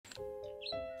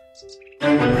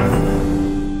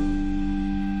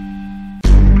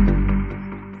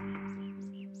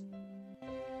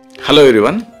Hello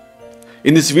everyone.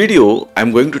 In this video, I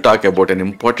am going to talk about an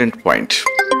important point.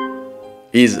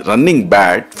 Is running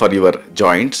bad for your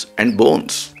joints and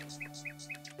bones?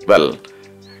 Well,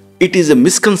 it is a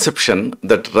misconception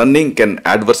that running can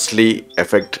adversely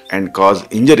affect and cause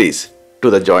injuries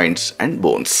to the joints and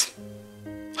bones.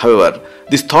 However,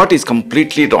 this thought is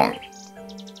completely wrong.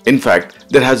 In fact,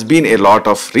 there has been a lot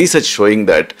of research showing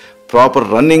that proper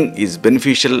running is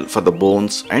beneficial for the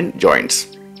bones and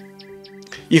joints.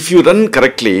 If you run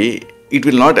correctly, it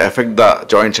will not affect the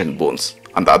joints and bones.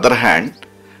 On the other hand,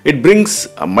 it brings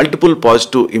multiple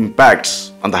positive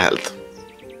impacts on the health.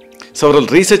 Several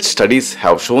research studies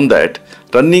have shown that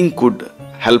running could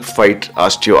help fight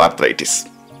osteoarthritis.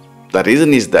 The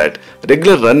reason is that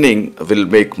regular running will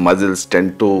make muscles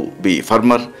tend to be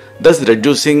firmer, thus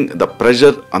reducing the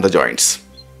pressure on the joints.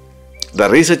 The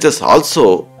researchers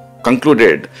also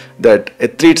concluded that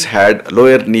athletes had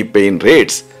lower knee pain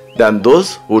rates than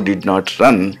those who did not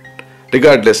run,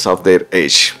 regardless of their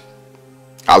age.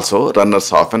 Also,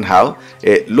 runners often have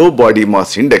a low body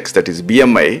mass index, that is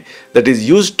BMI, that is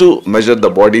used to measure the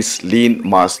body's lean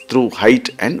mass through height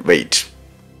and weight.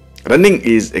 Running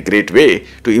is a great way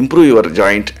to improve your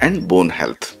joint and bone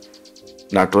health.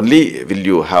 Not only will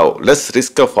you have less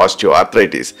risk of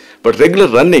osteoarthritis, but regular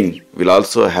running will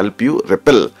also help you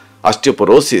repel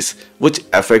osteoporosis, which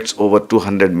affects over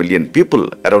 200 million people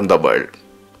around the world.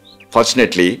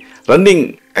 Fortunately,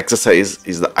 running exercise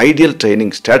is the ideal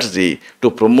training strategy to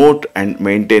promote and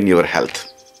maintain your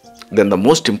health. Then the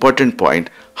most important point,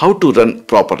 how to run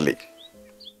properly.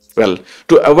 Well,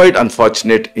 to avoid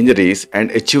unfortunate injuries and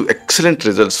achieve excellent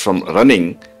results from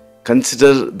running,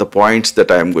 consider the points that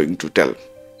I am going to tell.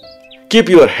 Keep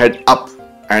your head up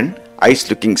and eyes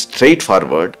looking straight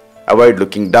forward, avoid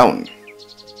looking down.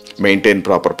 Maintain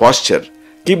proper posture,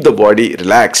 keep the body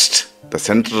relaxed, the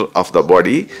center of the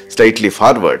body slightly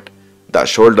forward, the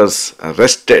shoulders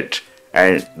rested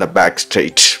and the back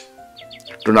straight.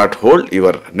 Do not hold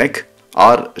your neck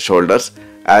or shoulders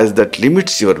as that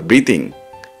limits your breathing,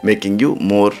 making you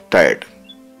more tired.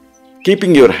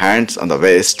 Keeping your hands on the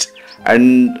waist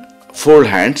and fold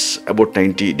hands about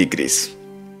 90 degrees.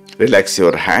 Relax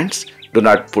your hands, do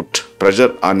not put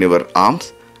pressure on your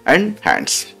arms and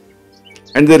hands.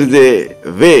 And there is a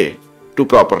way to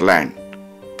proper land.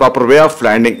 Proper way of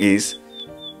landing is,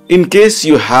 in case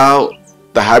you have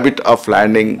the habit of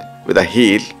landing with a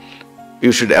heel,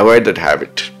 you should avoid that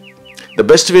habit. The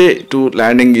best way to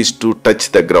landing is to touch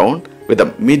the ground with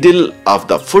the middle of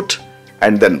the foot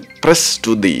and then press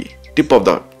to the tip of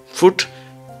the foot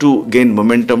to gain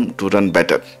momentum to run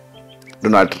better. Do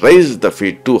not raise the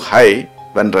feet too high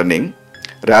when running.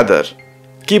 Rather,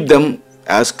 keep them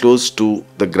as close to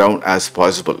the ground as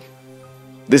possible.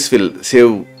 This will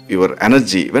save your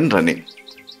energy when running.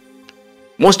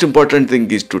 Most important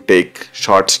thing is to take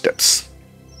short steps.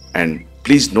 And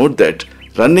please note that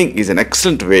running is an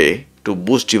excellent way to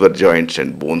boost your joints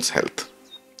and bones health.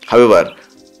 However,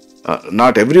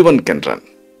 not everyone can run.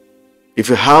 If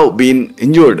you have been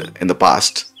injured in the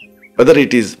past, whether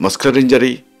it is muscular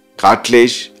injury,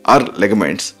 cartilage or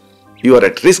ligaments, you are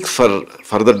at risk for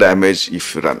further damage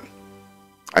if you run.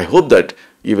 I hope that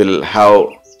you will have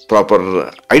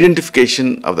proper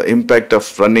identification of the impact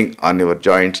of running on your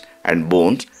joints and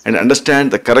bones and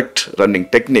understand the correct running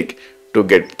technique to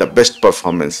get the best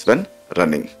performance when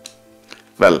running.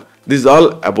 Well, this is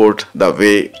all about the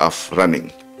way of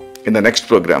running. In the next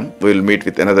program, we will meet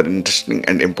with another interesting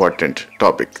and important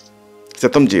topic.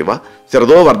 Satam Jiva,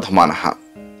 Sarado Vardhamanaha.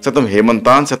 Satam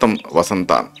Hemantan, Satam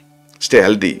Vasantan. Stay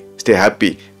healthy, stay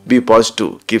happy, be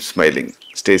positive, keep smiling,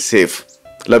 stay safe.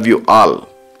 Love you all.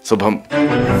 Subham.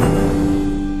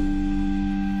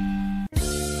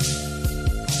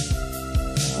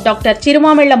 Dr.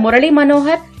 Chirumamilla Murali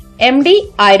Manohar,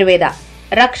 MD Ayurveda.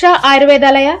 Raksha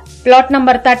Ayurvedalaya, plot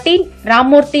number 13,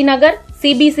 Ramamurthy Nagar,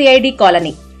 CBCID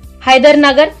Colony.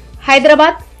 Hydernagar,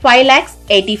 Hyderabad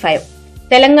 5,85,000.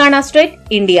 Telangana State,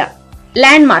 India.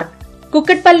 Landmark,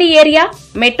 Kukatpally area,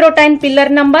 Metro Train pillar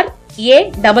number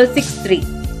A663.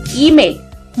 Email,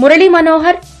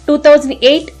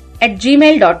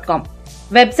 muralimanohar2008@gmail.com.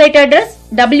 Website address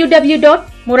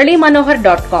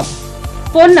www.muralimanohar.com.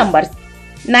 Phone numbers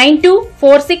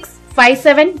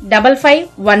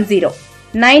 9246575510,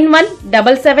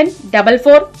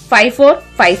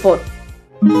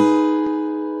 9177445454.